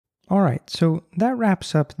All right, so that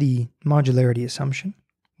wraps up the modularity assumption.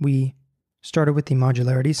 We started with the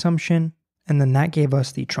modularity assumption, and then that gave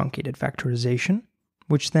us the truncated factorization,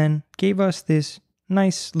 which then gave us this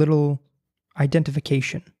nice little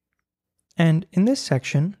identification. And in this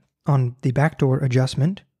section, on the backdoor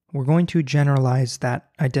adjustment, we're going to generalize that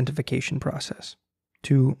identification process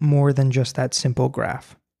to more than just that simple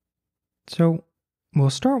graph. So we'll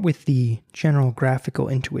start with the general graphical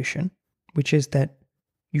intuition, which is that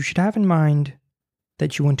you should have in mind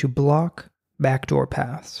that you want to block backdoor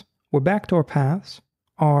paths, where backdoor paths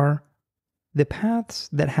are the paths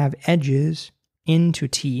that have edges into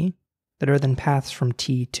T that are then paths from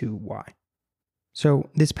T to Y. So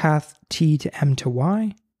this path T to M to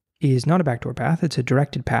Y is not a backdoor path, it's a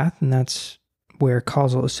directed path, and that's where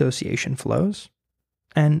causal association flows.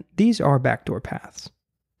 And these are backdoor paths,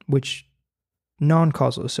 which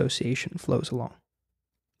non-causal association flows along.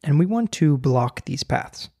 And we want to block these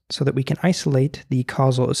paths so that we can isolate the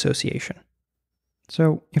causal association.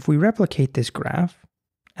 So if we replicate this graph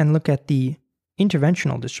and look at the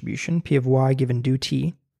interventional distribution, P of Y given due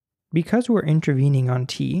T, because we're intervening on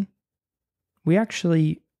T, we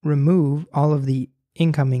actually remove all of the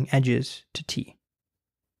incoming edges to T.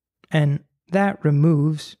 And that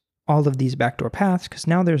removes all of these backdoor paths because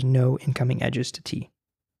now there's no incoming edges to T.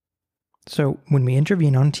 So when we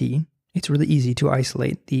intervene on T, it's really easy to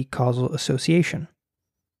isolate the causal association.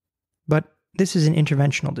 But this is an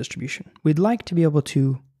interventional distribution. We'd like to be able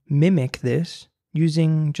to mimic this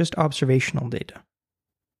using just observational data.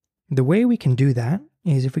 The way we can do that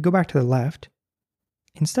is if we go back to the left,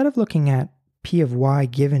 instead of looking at P of Y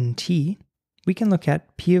given T, we can look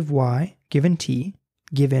at P of Y given T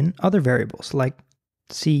given other variables like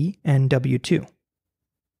C and W2.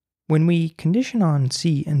 When we condition on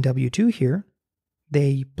C and W2 here,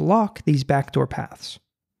 they block these backdoor paths.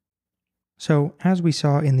 So as we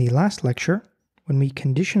saw in the last lecture, when we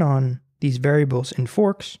condition on these variables in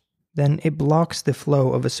forks, then it blocks the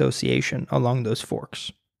flow of association along those forks.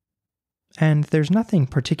 And there's nothing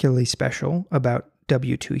particularly special about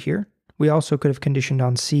W2 here. We also could have conditioned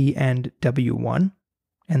on C and W1,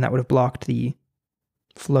 and that would have blocked the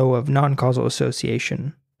flow of non-causal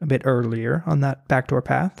association a bit earlier on that backdoor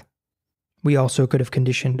path. We also could have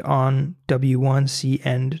conditioned on W1, C,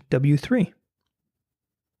 and W3.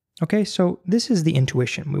 Okay, so this is the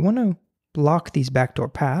intuition. We want to block these backdoor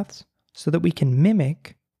paths so that we can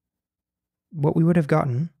mimic what we would have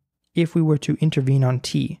gotten if we were to intervene on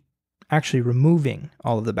T, actually removing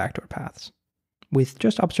all of the backdoor paths. With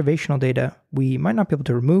just observational data, we might not be able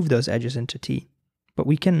to remove those edges into T, but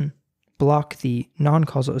we can block the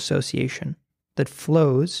non-causal association that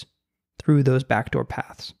flows through those backdoor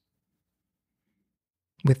paths.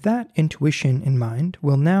 With that intuition in mind,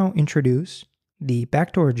 we'll now introduce the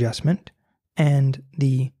backdoor adjustment and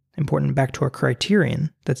the important backdoor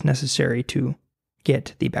criterion that's necessary to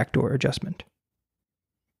get the backdoor adjustment.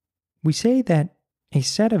 We say that a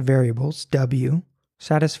set of variables, W,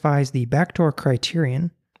 satisfies the backdoor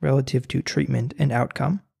criterion relative to treatment and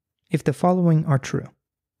outcome if the following are true.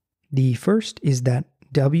 The first is that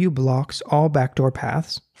W blocks all backdoor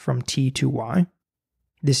paths from T to Y.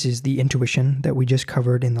 This is the intuition that we just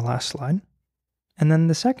covered in the last slide. And then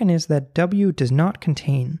the second is that W does not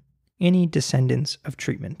contain any descendants of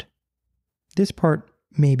treatment. This part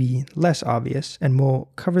may be less obvious, and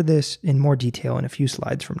we'll cover this in more detail in a few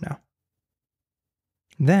slides from now.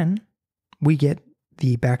 Then we get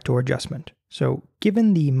the backdoor adjustment. So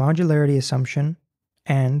given the modularity assumption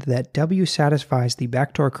and that W satisfies the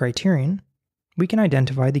backdoor criterion, we can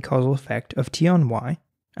identify the causal effect of T on Y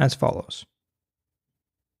as follows.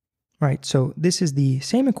 Right, so this is the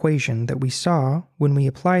same equation that we saw when we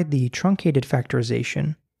applied the truncated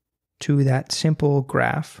factorization to that simple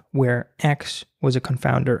graph where X was a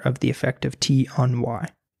confounder of the effect of T on Y.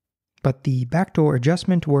 But the backdoor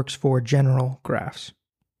adjustment works for general graphs.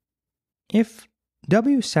 If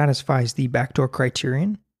W satisfies the backdoor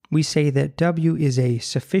criterion, we say that W is a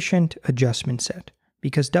sufficient adjustment set,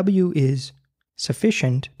 because W is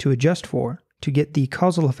sufficient to adjust for to get the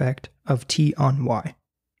causal effect of T on Y.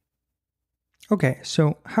 Okay,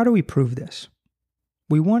 so how do we prove this?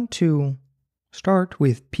 We want to start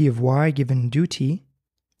with P of Y given due T,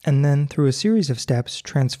 and then through a series of steps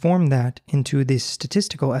transform that into this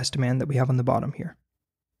statistical estimand that we have on the bottom here.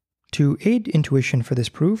 To aid intuition for this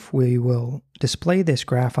proof, we will display this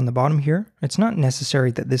graph on the bottom here. It's not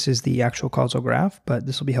necessary that this is the actual causal graph, but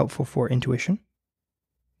this will be helpful for intuition.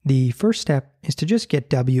 The first step is to just get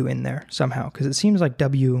W in there somehow, because it seems like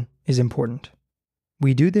W is important.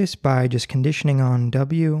 We do this by just conditioning on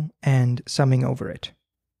W and summing over it.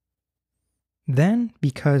 Then,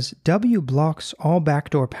 because W blocks all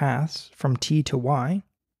backdoor paths from T to Y,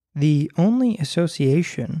 the only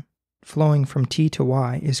association flowing from T to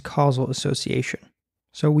Y is causal association.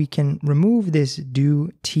 So we can remove this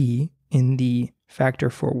do T in the factor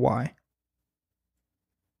for Y.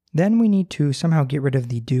 Then we need to somehow get rid of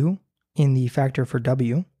the do in the factor for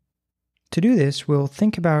W. To do this, we'll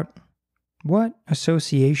think about what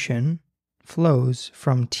association flows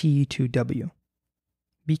from T to W.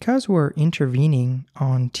 Because we're intervening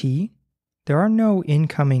on T, there are no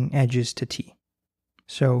incoming edges to T.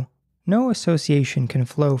 So no association can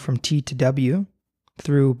flow from T to W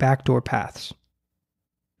through backdoor paths.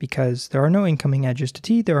 Because there are no incoming edges to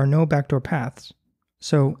T, there are no backdoor paths.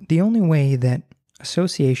 So the only way that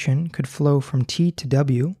association could flow from T to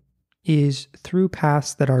W is through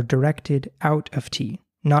paths that are directed out of T,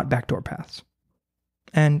 not backdoor paths.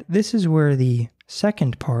 And this is where the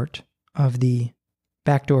second part of the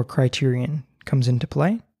backdoor criterion comes into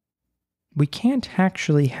play. We can't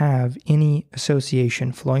actually have any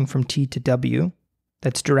association flowing from T to W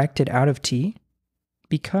that's directed out of T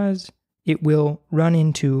because it will run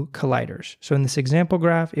into colliders. So in this example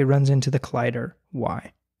graph, it runs into the collider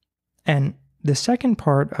Y. And the second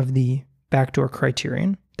part of the backdoor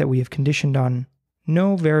criterion that we have conditioned on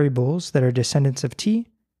no variables that are descendants of T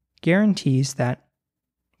guarantees that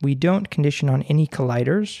we don't condition on any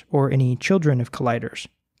colliders or any children of colliders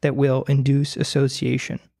that will induce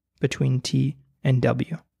association between T and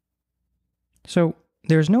W. So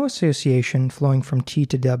there's no association flowing from T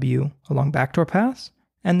to W along backdoor paths,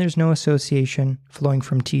 and there's no association flowing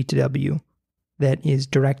from T to W that is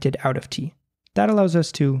directed out of T. That allows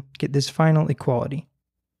us to get this final equality.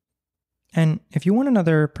 And if you want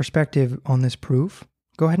another perspective on this proof,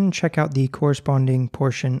 go ahead and check out the corresponding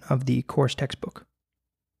portion of the course textbook.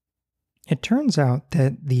 It turns out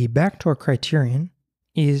that the backdoor criterion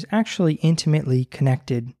is actually intimately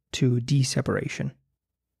connected to D-separation.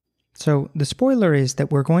 So the spoiler is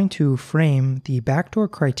that we're going to frame the backdoor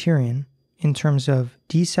criterion in terms of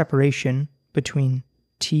D-separation between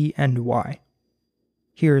T and Y.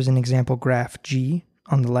 Here is an example graph G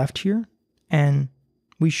on the left here, and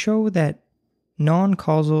we show that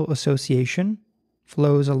non-causal association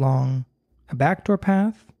flows along a backdoor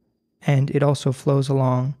path, and it also flows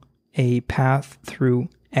along a path through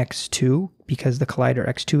x2 because the collider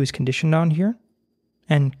x2 is conditioned on here,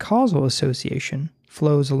 and causal association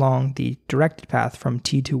flows along the directed path from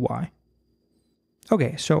T to Y.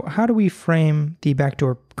 Okay, so how do we frame the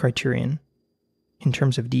backdoor criterion in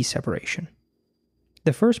terms of D-separation?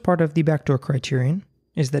 The first part of the backdoor criterion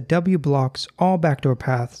is that W blocks all backdoor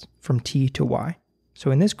paths from T to Y. So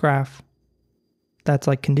in this graph, that's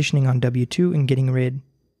like conditioning on W2 and getting rid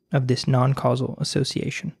of this non-causal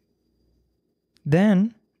association.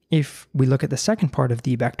 Then, if we look at the second part of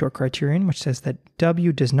the backdoor criterion, which says that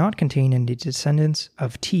W does not contain any descendants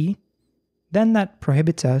of T, then that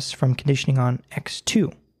prohibits us from conditioning on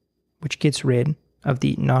x2, which gets rid of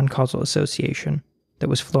the non-causal association that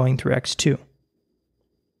was flowing through x2.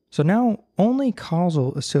 So now only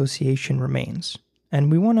causal association remains,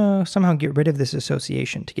 and we want to somehow get rid of this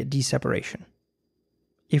association to get D-separation.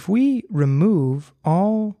 If we remove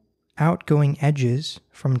all outgoing edges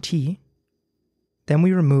from T, then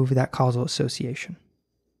we remove that causal association.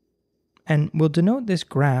 And we'll denote this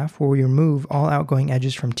graph where we remove all outgoing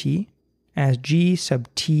edges from T as G sub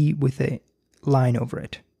T with a line over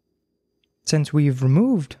it. Since we've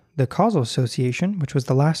removed the causal association, which was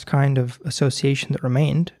the last kind of association that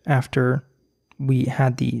remained after we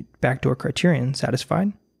had the backdoor criterion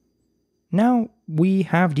satisfied, now we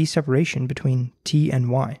have D-separation between T and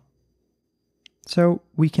Y. So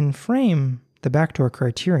we can frame the backdoor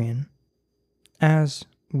criterion as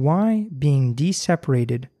Y being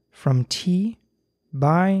D-separated from T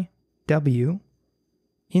by W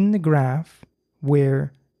in the graph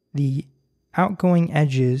where the outgoing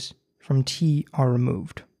edges from T are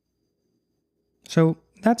removed. So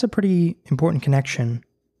that's a pretty important connection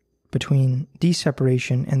between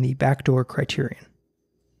D-separation and the backdoor criterion.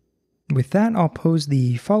 With that, I'll pose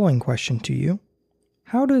the following question to you.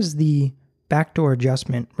 How does the backdoor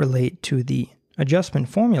adjustment relate to the adjustment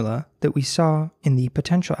formula that we saw in the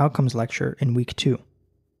potential outcomes lecture in week 2?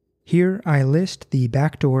 Here I list the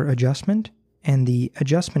backdoor adjustment and the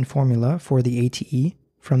adjustment formula for the ATE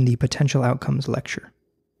from the potential outcomes lecture.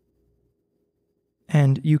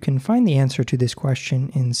 And you can find the answer to this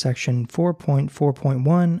question in section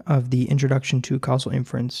 4.4.1 of the Introduction to Causal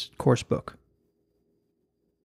Inference coursebook.